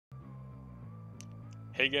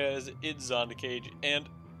Hey guys, it's Cage, and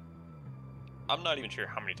I'm not even sure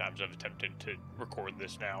how many times I've attempted to record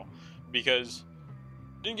this now, because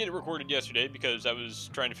I didn't get it recorded yesterday because I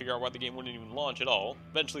was trying to figure out why the game wouldn't even launch at all.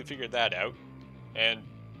 Eventually figured that out, and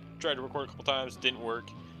tried to record a couple times, didn't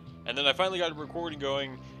work, and then I finally got a recording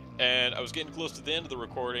going, and I was getting close to the end of the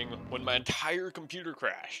recording when my entire computer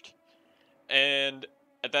crashed. And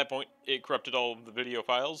at that point, it corrupted all of the video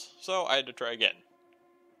files, so I had to try again.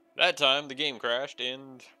 That time, the game crashed,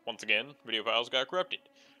 and once again, video files got corrupted.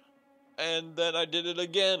 And then I did it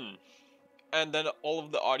again. And then all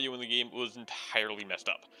of the audio in the game was entirely messed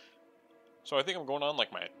up. So I think I'm going on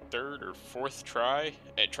like my third or fourth try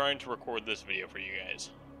at trying to record this video for you guys.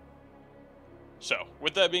 So,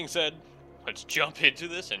 with that being said, let's jump into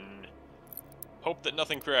this and hope that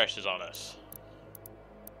nothing crashes on us.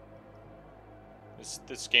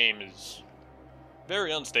 This game is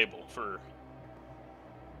very unstable for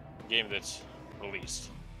a game that's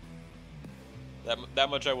released. That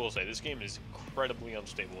much I will say. This game is incredibly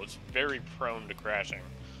unstable. It's very prone to crashing.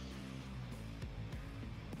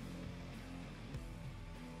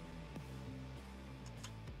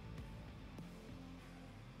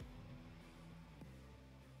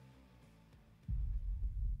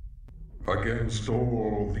 Against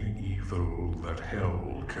all the evil that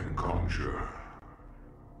hell can conjure,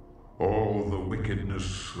 all the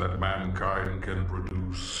wickedness that mankind can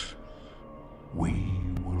produce, we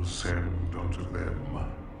will send unto them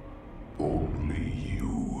only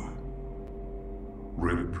you.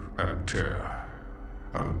 Rip and tear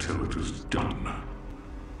until it is done.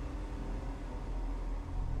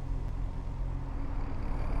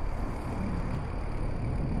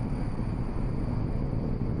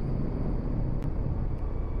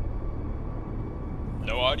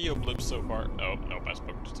 No audio blips so far. Oh, nope, I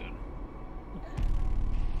spoke to soon.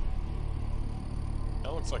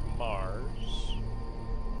 That looks like Mars.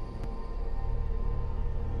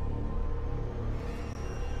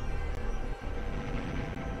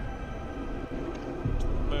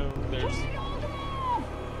 Moon, there's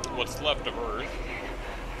what's left of Earth.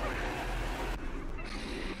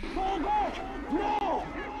 Fall back! No!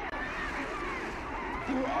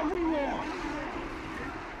 They're everywhere!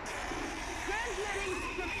 Transmitting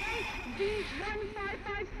from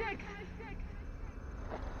D1556.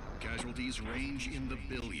 Casualties range in the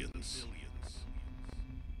billions.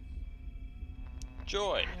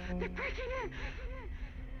 Joy. They're breaking in!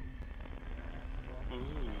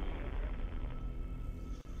 Ooh.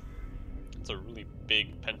 It's a really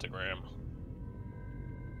big pentagram.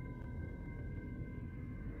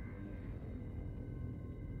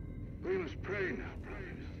 We must pray now,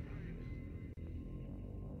 brothers.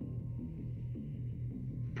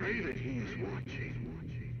 Pray that he is watching.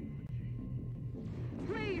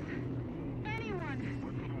 Please, anyone,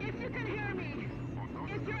 if you can hear me,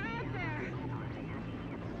 if you're out there.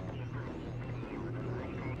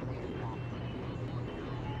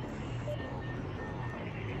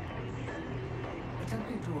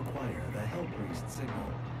 Attempting to acquire the Hell Priest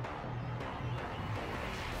signal.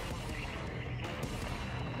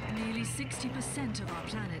 Nearly 60% of our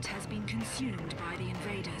planet has been consumed by the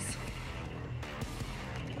invaders.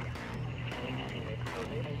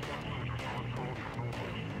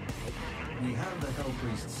 We have the Hell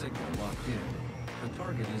Priest signal locked in. The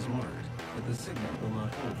target is marked, but the signal will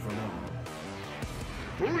not hold for long.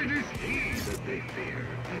 For it is he that they fear,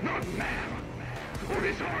 not man, or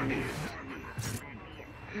his armies.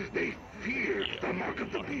 They fear the mark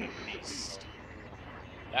of the beast.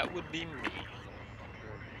 That would be me.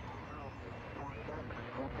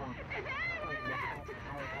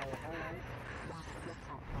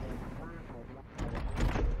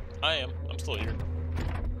 I am. I'm still here.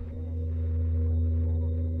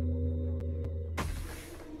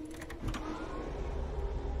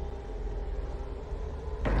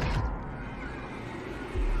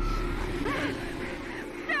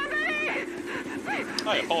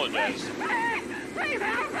 I apologize. Please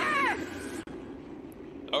help us!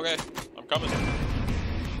 Okay, I'm coming.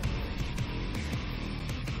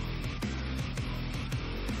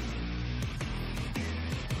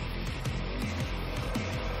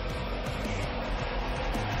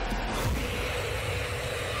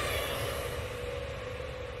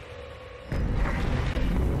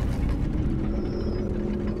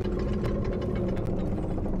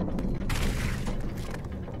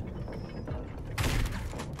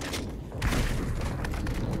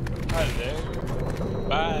 Hi there.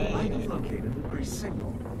 Bye. I have located the priest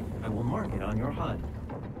signal. I will mark it on your HUD.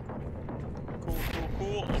 Cool, cool,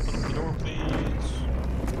 cool. Open up the door, please.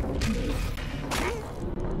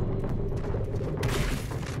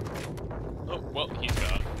 Oh, well, he's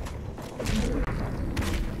gone.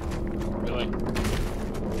 way.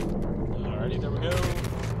 Alrighty, there we go.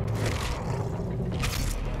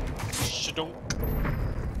 Shadonk.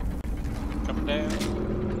 Coming down.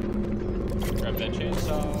 Grab that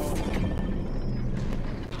chainsaw.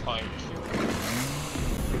 Fine.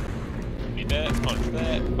 Need that. Punch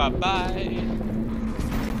that. Bye bye.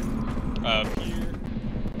 Up here.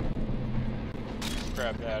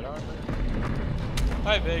 Grab that armor.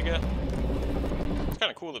 Hi, Vega. It's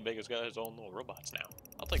kind of cool that Vega's got his own little robots now.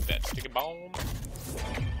 I'll take that. Stick a bomb.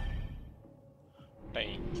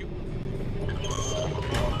 Thank you.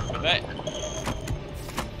 For that.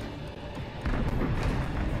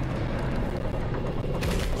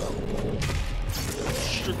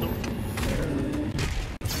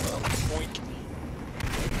 Boink.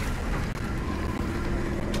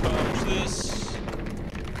 Punch this.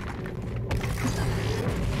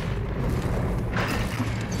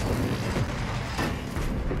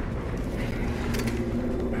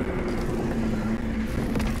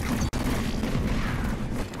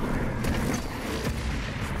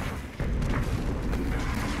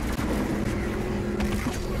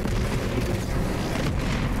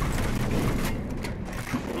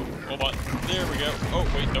 Hold on. There we go. Oh,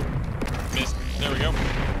 wait, nope. Missed. There we go.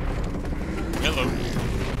 Hello.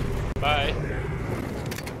 Bye.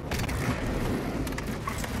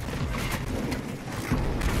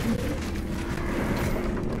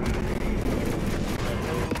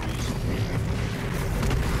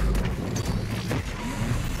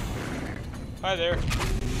 Hi there.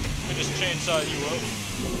 I just chainsaw you up.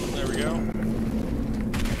 There we go.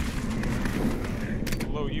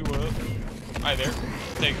 Blow you up. Hi there.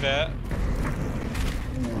 Take that.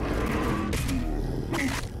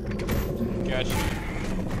 Gotcha.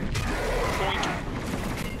 Boink.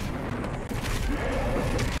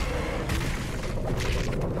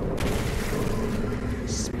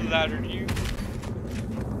 Splattered you.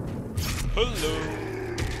 Hello.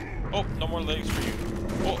 Oh, no more legs for you.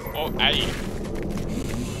 Oh, aye.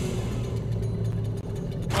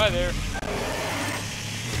 Hi there.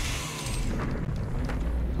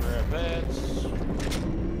 Grab that.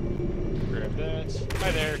 Grab that.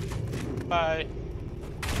 Hi there. Bye.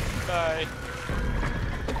 Bye.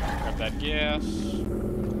 Grab that gas.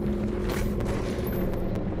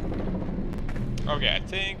 Okay, I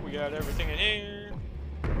think we got everything in here.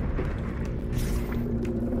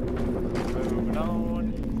 Moving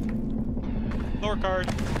on. Lower card.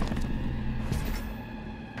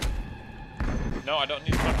 No, I don't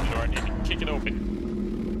need to punch the door. I need to kick it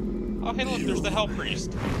open. Oh, hey, look, there's the Hell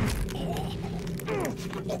Priest.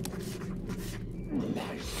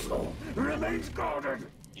 My soul remains guarded.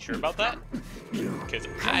 You sure about that? Because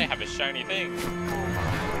I have a shiny thing.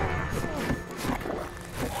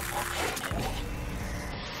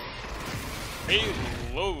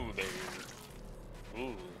 Hello there.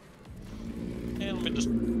 Ooh. And let me just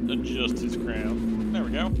adjust his crown. There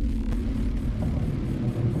we go.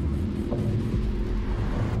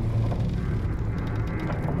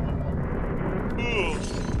 Ooh.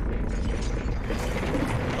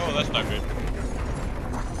 Oh, that's not good.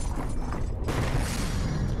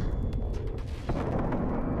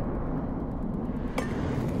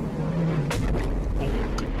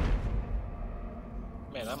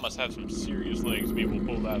 Man, that must have some serious legs to be able to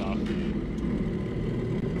pull that off.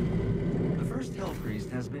 The first Hell Priest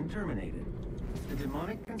has been terminated. The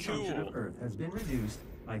demonic consumption Cool. of Earth has been reduced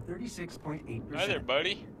by 36.8%. Hi there,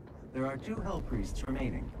 buddy. There are 2 Hell Priests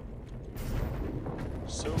remaining.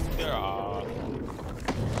 So there are.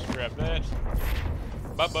 Let's grab that.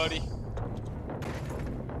 Bye, buddy.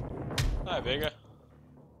 Hi, Vega.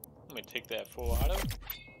 Let me take that full auto.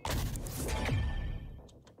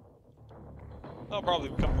 That'll probably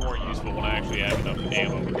become more useful when I actually have enough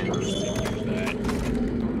ammo to use that.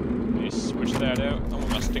 Let me switch that out. I want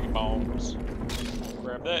my sticky bombs.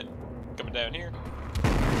 Grab that. Coming down here.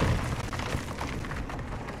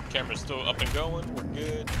 Camera's still up and going. We're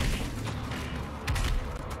good.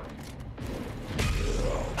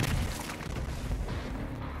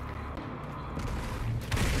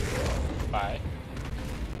 Bye.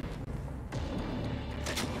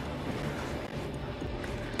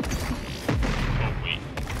 Oh, wait.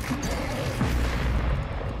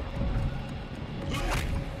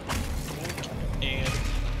 Boink and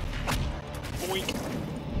boink.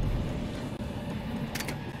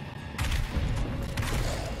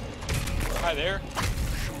 Hi there.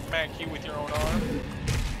 Smack you with your own arm.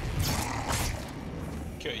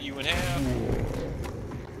 Cut you in half.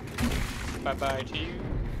 Bye-bye to you.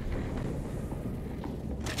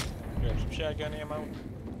 Grab some shotgun ammo.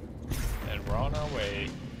 And we're on our way.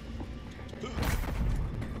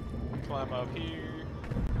 Climb up here.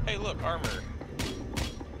 Hey, look, armor.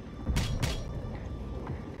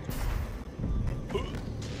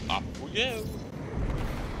 go.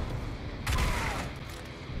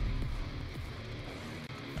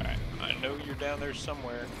 Alright, I know you're down there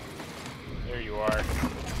somewhere. There you are.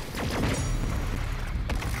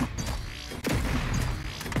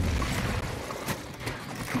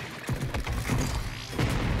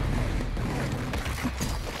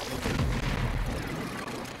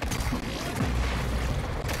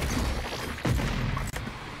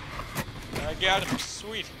 I got him.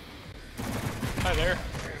 Sweet. Hi there.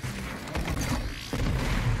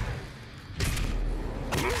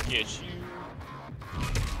 Get you.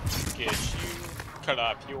 Get you. Cut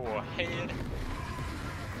off your head.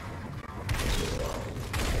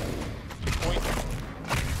 Point.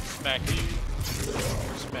 Smack you.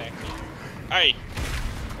 Smack you. Hey!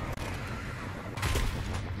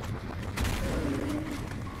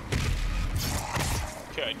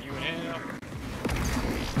 Cut you in half.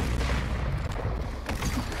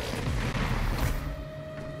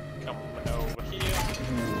 Coming over here.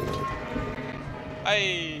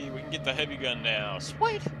 Hey! We can get the heavy gun now.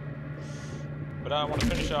 Sweet! But I want to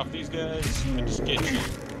finish off these guys and just get you.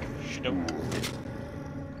 Nope.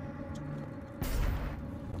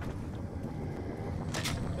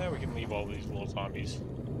 Now we can leave all these little zombies.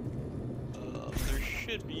 There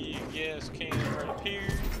should be a gas can right up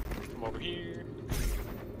here. Come over here.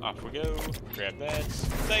 Off we go. Grab that.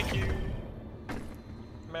 Thank you.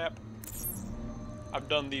 Map. I've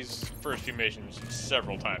done these first few missions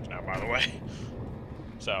several times now, by the way.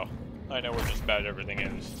 So, I know where just about everything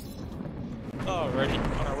is. Alrighty,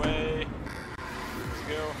 on our way. Let's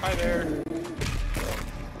go. Hi there.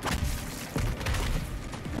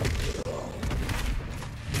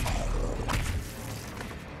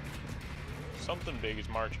 Something big is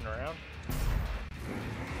marching around.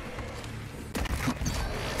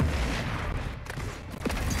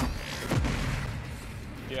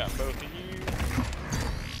 Yeah, both of you.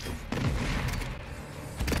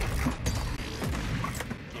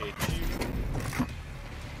 Get you.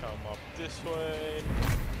 Come up this way.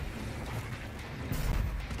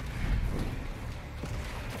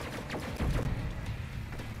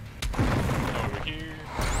 Over here.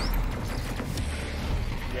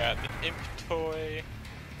 Got the imp toy.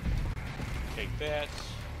 Take that.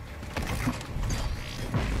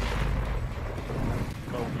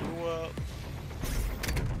 Move you up.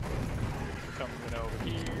 Coming over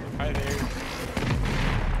here. Hi there.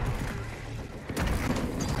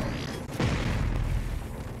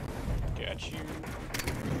 Got you.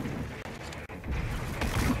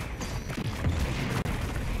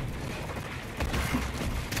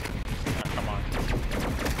 Now, come on.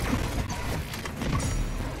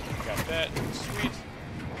 Got that. Sweet.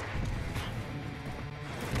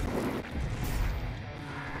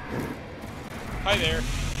 Hi there.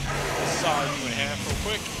 Saw you in half real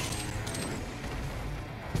quick.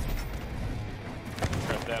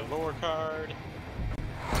 Grab that lower card.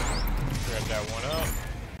 Grab that one up.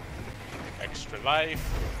 Extra life.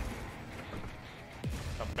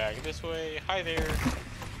 Come back this way. Hi there.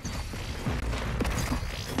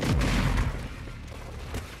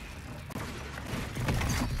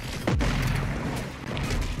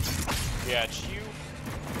 Got you.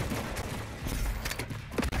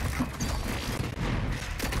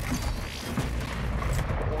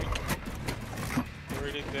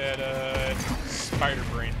 Where did that spider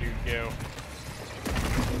brain dude go?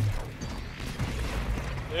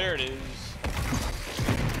 There it is.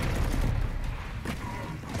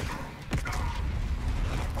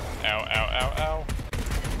 Ow, ow, ow, ow.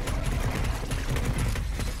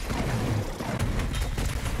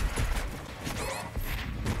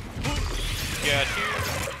 Got you.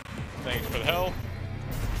 Thanks for the help.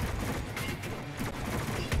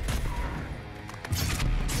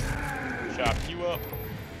 Chop you up.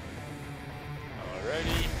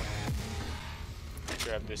 Alrighty.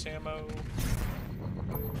 Grab this ammo.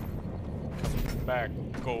 Come back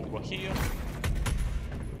over here.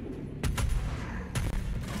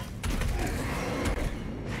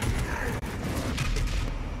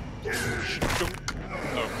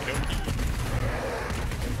 Okie dokie.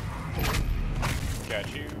 Got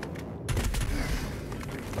you.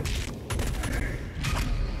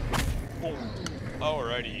 Boom.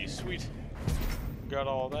 Alrighty, sweet. Got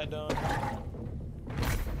all that done.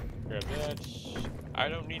 Grab that. I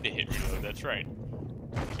don't need to hit reload, that's right.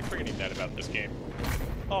 I keep forgetting that about this game.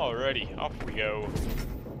 Alrighty, off we go.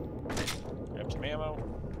 Grab some ammo.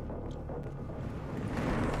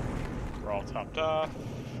 We're all topped off.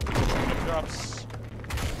 Drops.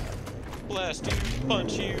 Blast you,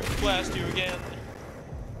 punch you, blast you again.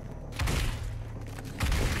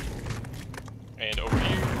 And over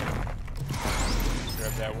here.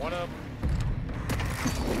 Grab that one up.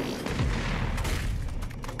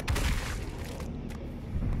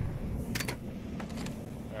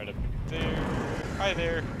 Hi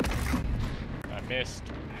there. I missed.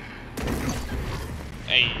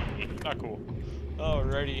 Hey, not cool.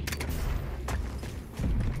 Alrighty.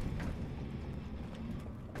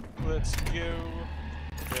 Let's go.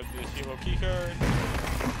 Grab this yellow key card.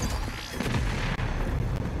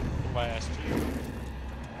 Blast you.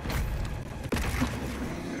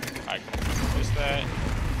 I missed that.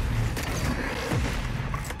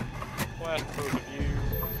 Blast both of you.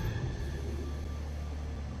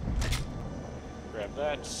 Grab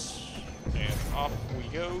that. And off we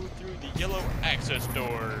go through the yellow access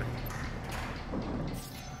door.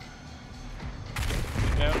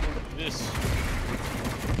 Down this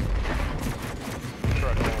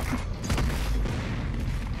truck hole.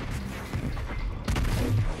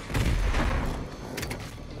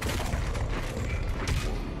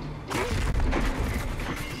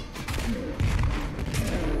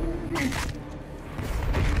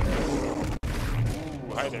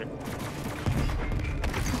 Ooh, hi there.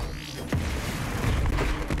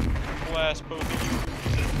 Blast both of you.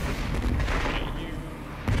 And you.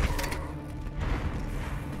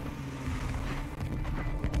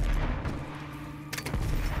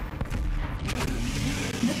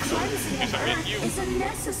 The cleansing of Earth is a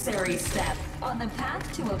necessary step on the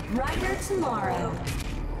path to a brighter tomorrow.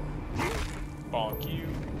 Bonk you.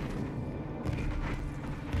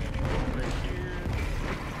 And right here.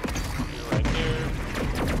 You're right there.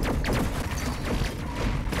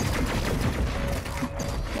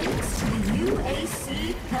 Thanks to the UAC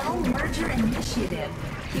Hell Merger Initiative,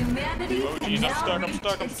 humanity Oh, can geez, now I'm stuck, I'm reach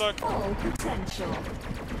stuck, I'm its stuck. full potential.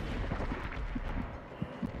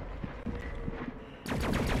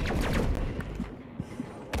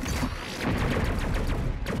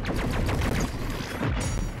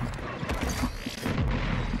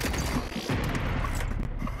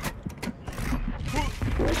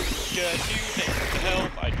 Got you. Thanks for the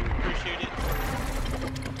help. I do appreciate it.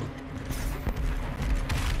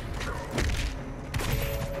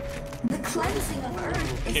 The cleansing of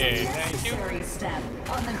Earth Okay, is a thank you. necessary step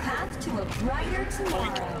on the path to a brighter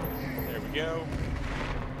tomorrow. There we go.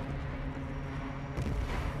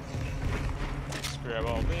 Let's grab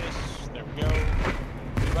all this. There we go.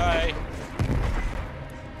 Goodbye.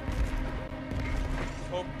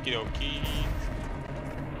 Okie dokie.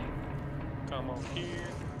 Come on here.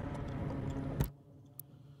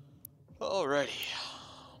 Alrighty.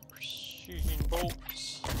 Shooting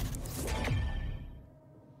bolts.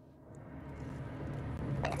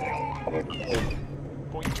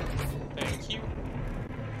 Point. Thank you.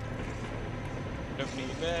 Don't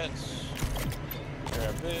need that.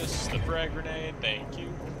 Grab this, the frag grenade, thank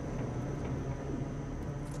you.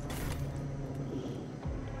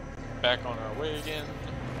 Back on our way again.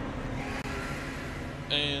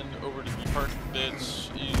 And over to the part that is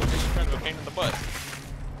kind of a pain in the butt.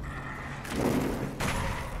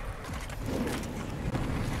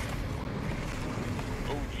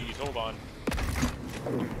 Oh geez, hold on.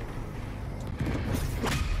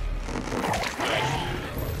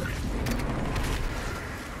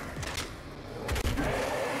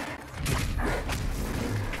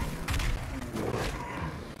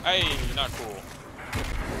 Hey, not cool.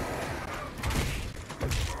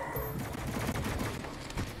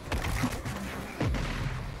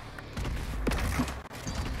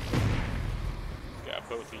 Got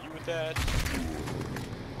both of you with that.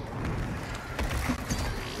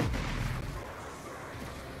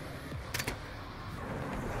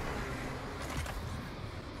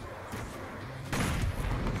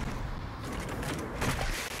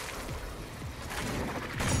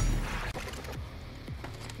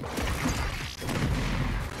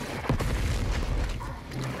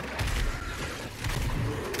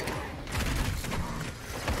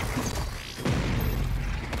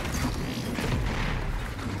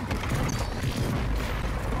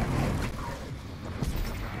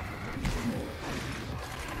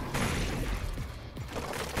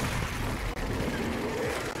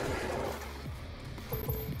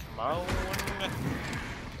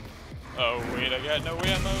 Oh wait, I got no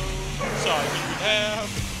ammo. Saw you would have.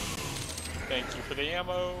 Thank you for the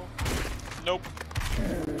ammo. Nope.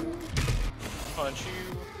 Punch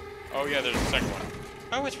you. Oh yeah, there's a second one.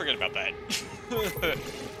 I always forget about that.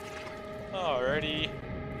 Alrighty.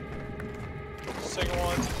 Second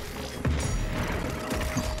one.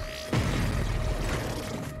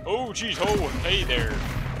 Oh geez, oh hey there.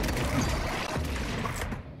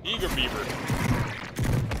 Eager beaver.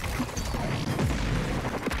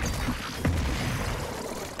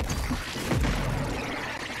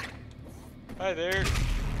 Hi there.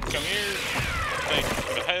 Come here. Thank you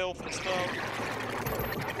for the health and stuff.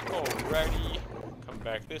 Alrighty. Come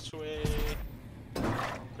back this way.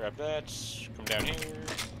 Grab that. Come down here.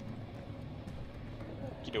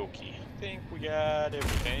 Okie dokie. Think we got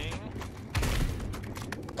everything.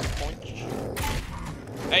 Point.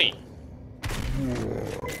 Hey!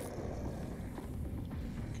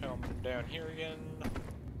 Come down here again.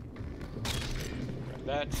 Grab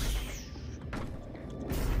that.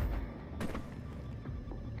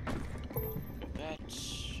 Grab that.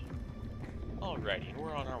 Alrighty,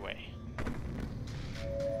 we're on our way.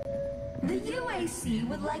 The UAC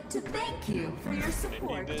would like to thank you for your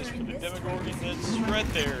support They need this for during the this Demogorgon crisis. that's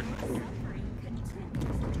right there. Suffering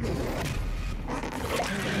continues.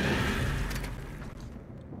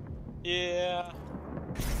 Yeah.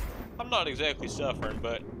 I'm not exactly suffering,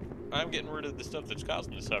 but I'm getting rid of the stuff that's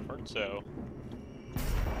causing the suffering, so.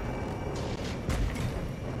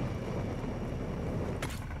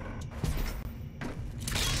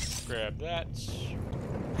 Grab that.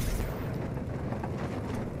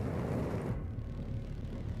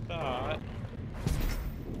 Thought.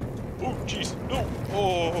 Oh, jeez. No!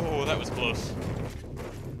 Oh, that was close.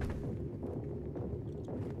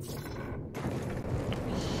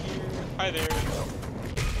 Hi there.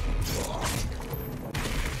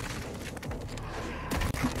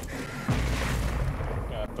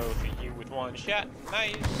 Got both of you with one shot.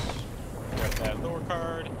 Nice. Got that lore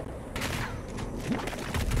card.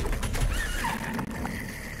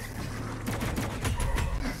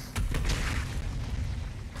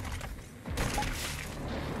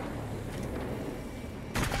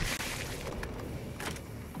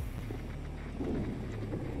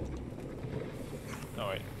 Oh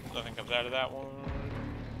wait, nothing comes out of that one.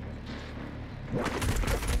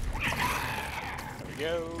 There we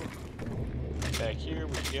go. Back here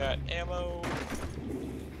we got ammo.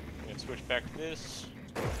 I'm gonna switch back to this.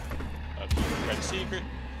 Up here we got a secret.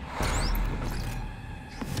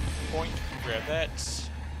 Point, grab that.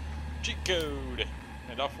 Cheat code!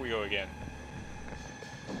 And off we go again.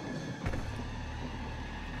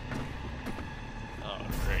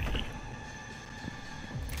 Alrighty.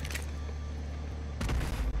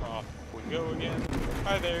 Off we go again.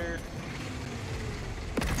 Hi there.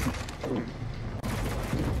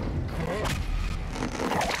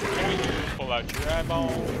 Pull out your eyeball.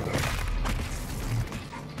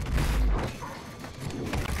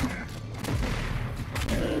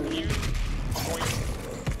 Grab you. Point.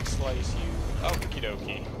 Slice you. Okie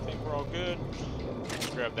dokie. I think we're all good. Let's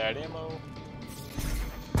grab that ammo.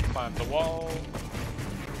 Climb the wall.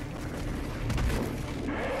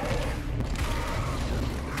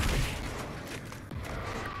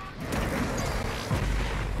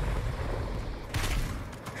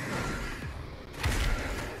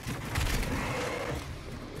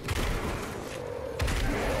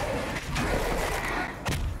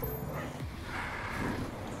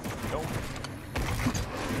 Nope.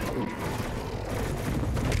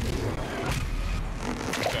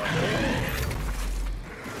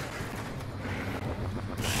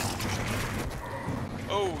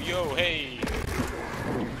 Oh, yo, hey.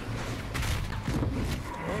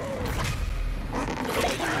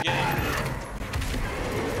 You again.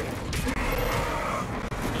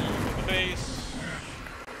 In the base.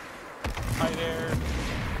 Hi there.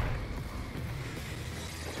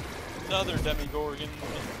 Another Demogorgon.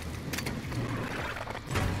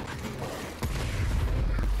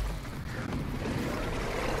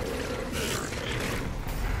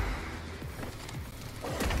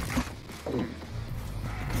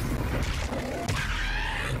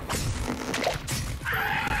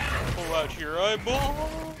 Pull out your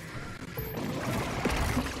eyeball.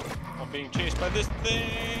 I'm being chased by this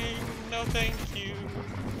thing. No, thank you.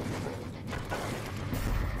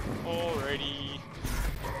 Alrighty.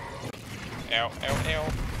 Ow, ow, ow.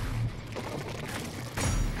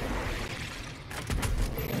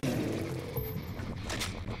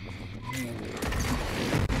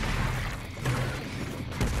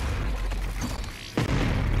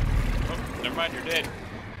 Oh, never mind, you're dead.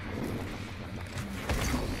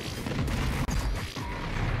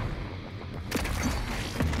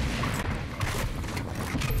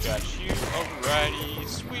 Got you. Alrighty.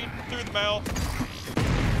 Sweet. Through the mouth.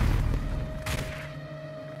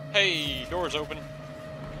 Hey, door's open.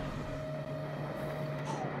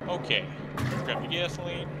 Okay. Grab your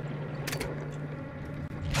gasoline.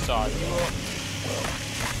 Saw you up.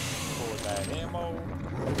 Pull that ammo.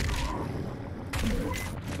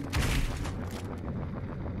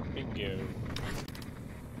 Bingo.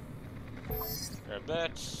 Grab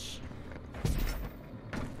that.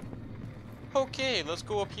 Okay, let's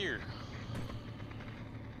go up here.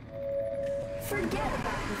 Forget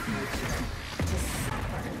about the future. To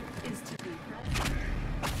suffer is to be present.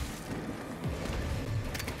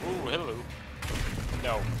 Ooh, hello.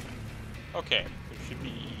 No. Okay, there should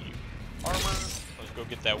be armor. Let's go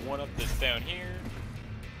get that one up that's down here.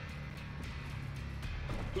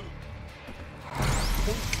 Ooh.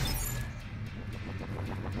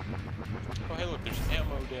 Oh, hey, look, there's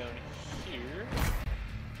ammo down here.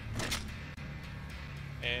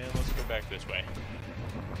 And let's go back this way.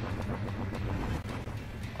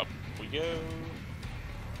 Up we go.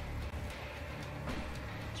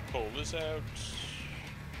 Let's pull this out.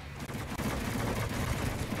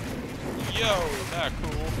 Yo, not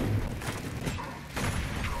cool.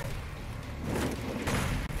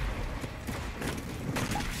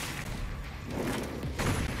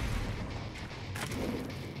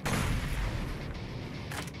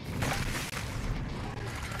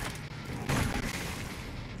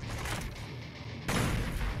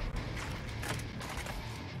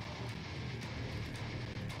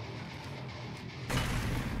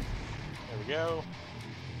 There we go.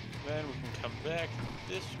 Then we can come back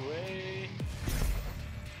this way.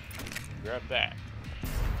 Grab that.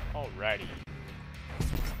 Alrighty.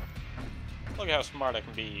 Look at how smart I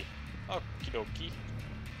can be. Okie dokie.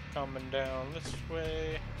 Coming down this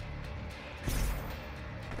way.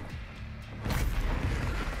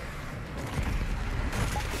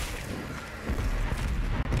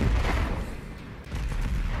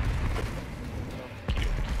 Okie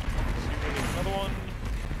dokie. See, there's another one.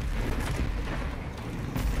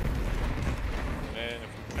 And then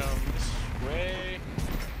if we come this way.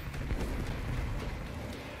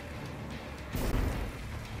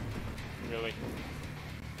 Really?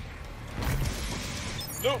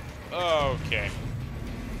 Nope. Okay.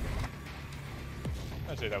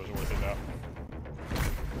 I'd say that was worth it though.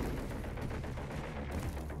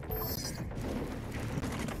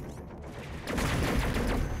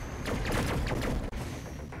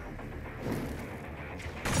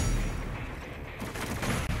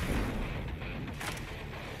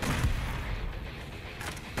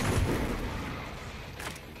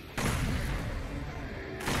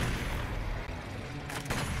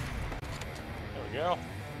 Go.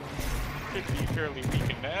 Could be fairly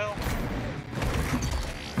weakened now.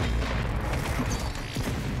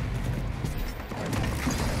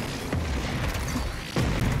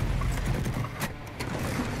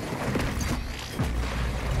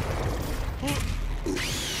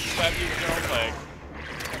 Stab you with your own leg.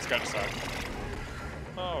 That's gotta suck.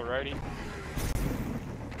 Alrighty.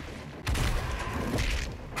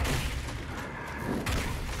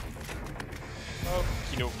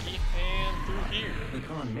 Okie dokie. And through here. The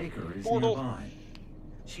Kahn Maker is Portal. nearby.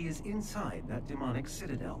 She is inside that demonic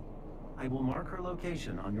citadel. I will mark her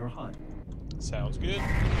location on your HUD. Sounds good.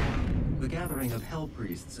 The gathering of Hell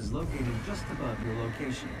Priests is located just above your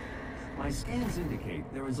location. My scans indicate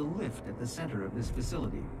there is a lift at the center of this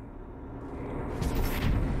facility.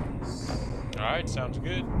 Alright, sounds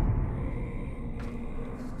good.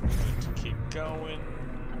 Let's keep going.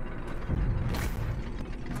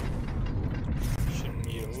 Should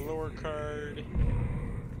be a lower card.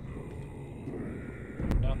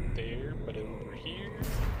 Not there, but over here.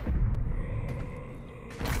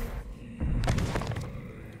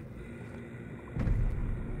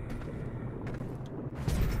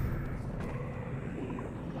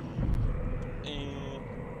 And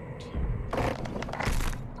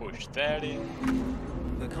push that in.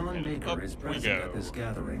 The Kahn Maker is present at this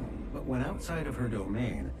gathering, but when outside of her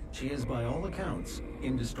domain, she is by all accounts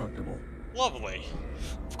indestructible. Lovely.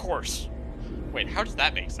 Of course. Wait, how does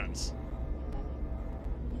that make sense?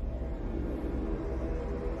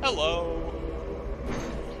 Hello.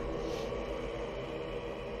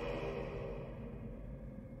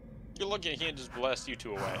 You're lucky I can't just blast you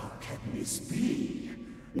two away. How can this be?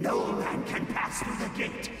 No man can pass through the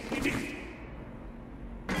gate. It is...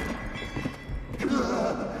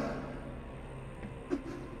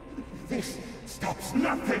 This stops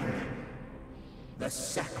nothing. The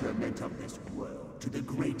sacrament of this world to the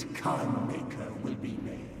great Kahn Maker will be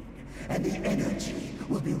made, and the energy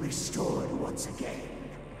will be restored once again.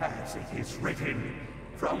 As it is written,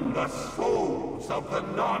 from the souls of the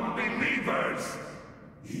non-believers,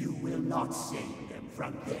 you will not save them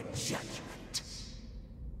from their judgment.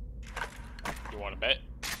 You want to bet?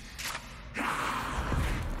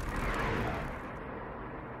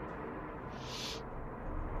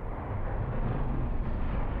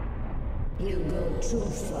 You go too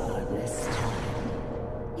far this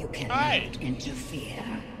time. You cannot interfere.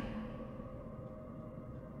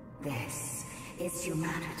 This is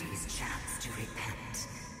humanity's chance to repent,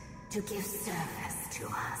 to give service to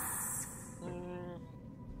us.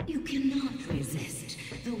 You cannot resist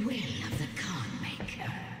the will of the Kahn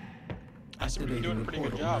Maker. I seem to be doing a pretty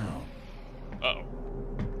good job. Uh-oh.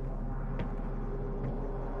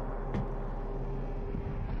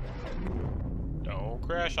 Don't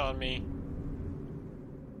crash on me.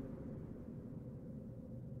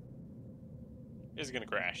 Is it gonna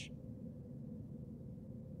crash?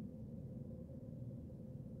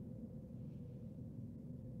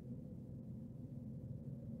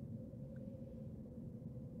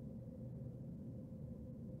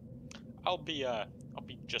 I'll be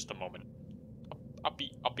just a moment. I'll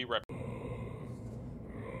be right back.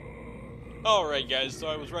 Alright guys, so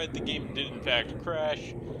I was right, the game did in fact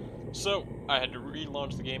crash. So, I had to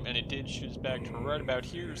relaunch the game and it did shoot us back to right about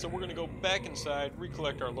here. So we're gonna go back inside,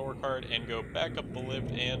 recollect our lore card, and go back up the lift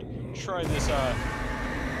and try this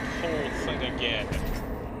whole thing again.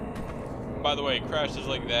 By the way, crashes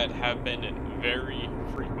like that have been very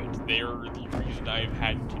frequent. They are the reason I've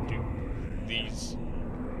had to do these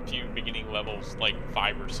few beginning levels like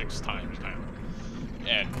 5 or 6 times now,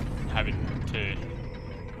 and having to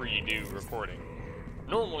redo recording.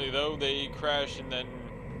 Normally though, they crash and then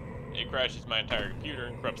it crashes my entire computer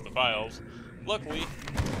and corrupts the files. Luckily,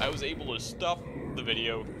 I was able to stop the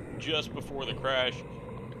video just before the crash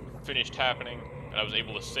finished happening, and I was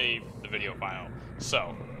able to save the video file.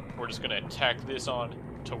 So, we're just gonna tack this on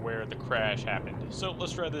to where the crash happened. So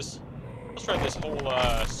let's try this whole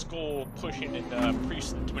skull pushing and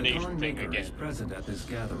priest intimidation Kahn thing Maker again. is present at this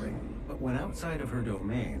gathering, but when outside of her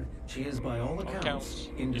domain, she is by all accounts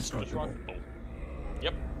indestructible.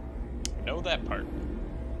 Yep, know that part.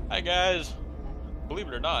 Hi guys. Believe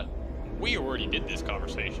it or not, we already did this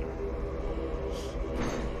conversation.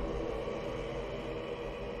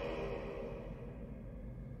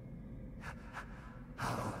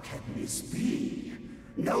 How can this be?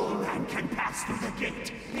 No man can pass through the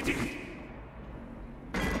gate.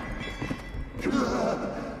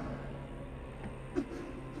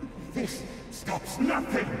 This stops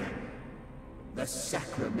nothing. The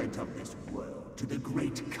sacrament of this world to the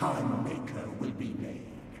great Kahn Maker will be made,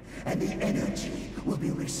 and the energy will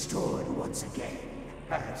be restored once again.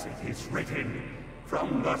 As it is written,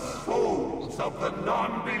 from the souls of the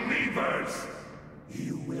non-believers,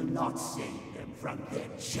 you will not save them from their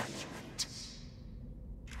judgment.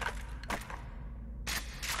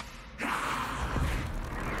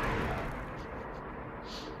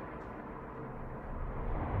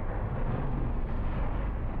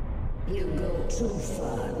 You go too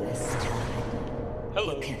far this time.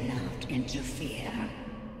 Hello. You cannot interfere.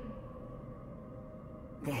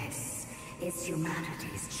 This is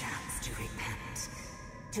humanity's chance to repent,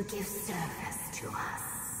 to give service to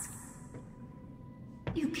us.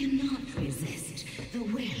 You cannot resist the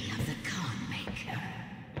will of the Kahn Maker.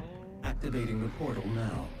 Activating the portal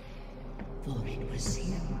now. For it was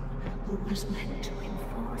you who was meant to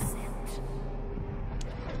enforce it.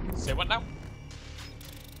 Say what now?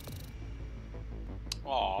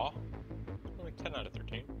 Aw. Only 10 out of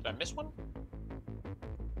 13. Did I miss one?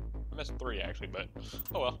 I missed 3 actually, but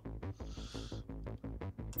oh well.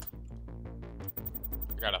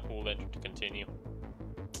 I got a whole engine to continue.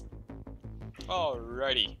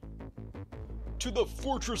 Alrighty. To the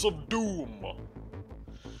Fortress of Doom!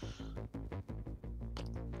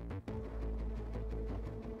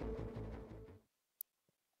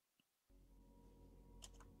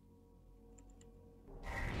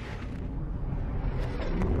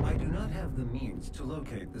 I do not have the means to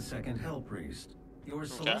locate the second Hell Priest. Your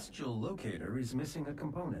celestial locator is missing a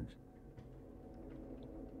component.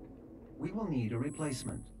 We will need a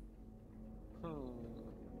replacement.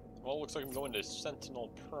 Well, looks like I'm going to Sentinel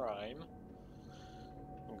Prime.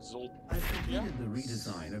 Exalt. I've completed the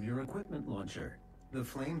redesign of your equipment launcher. The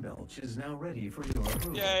flame belch is now ready for your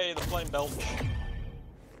approval. Yay, the flame belch.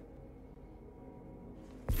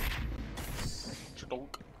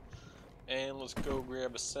 Chadonk. And let's go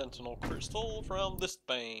grab a Sentinel Crystal from this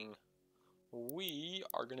thing. We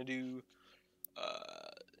are gonna do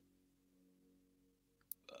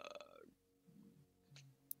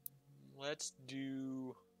let's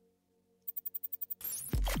do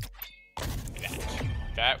that.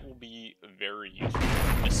 That will be very useful,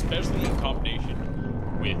 especially in combination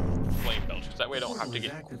with Flame Belch, because that way I don't have to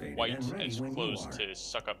get quite as close to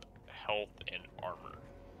suck up health and armor.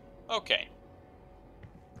 Okay.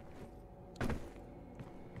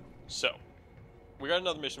 So, we got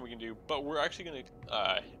another mission we can do, but we're actually going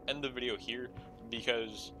to end the video here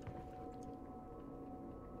because,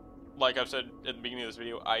 like I've said at the beginning of this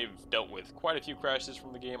video, I've dealt with quite a few crashes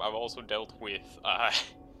from the game. I've also dealt with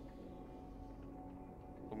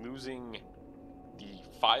losing the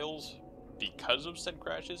files because of said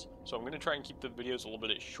crashes, so I'm going to try and keep the videos a little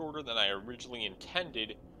bit shorter than I originally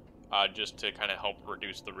intended, just to kind of help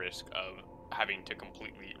reduce the risk of having to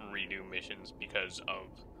completely redo missions because of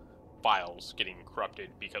files getting corrupted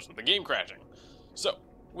because of the game crashing. So,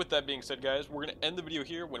 with that being said, guys, we're going to end the video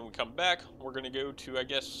here. When we come back, we're going to go to, I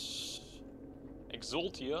guess,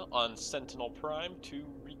 Exultia on Sentinel Prime to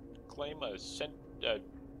reclaim a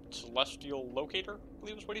celestial locator, I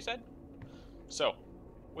believe is what he said. So,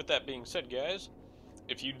 with that being said, guys,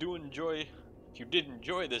 if you did enjoy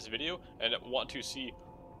this video and want to see,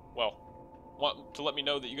 well, want to let me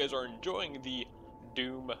know that you guys are enjoying the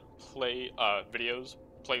Doom videos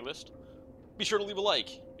playlist, be sure to leave a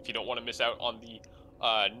like. If you don't want to miss out on the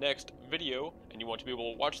next video and you want to be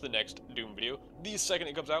able to watch the next Doom video the second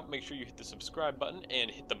it comes out, make sure you hit the subscribe button and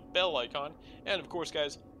hit the bell icon. And of course,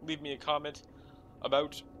 guys, leave me a comment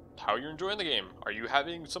about how you're enjoying the game. Are you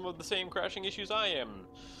having some of the same crashing issues I am?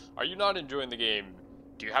 Are you not enjoying the game?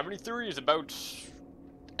 Do you have any theories about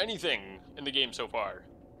anything in the game so far?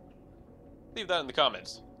 Leave that in the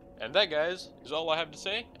comments. And that, guys, is all I have to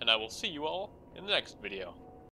say, and I will see you all in the next video.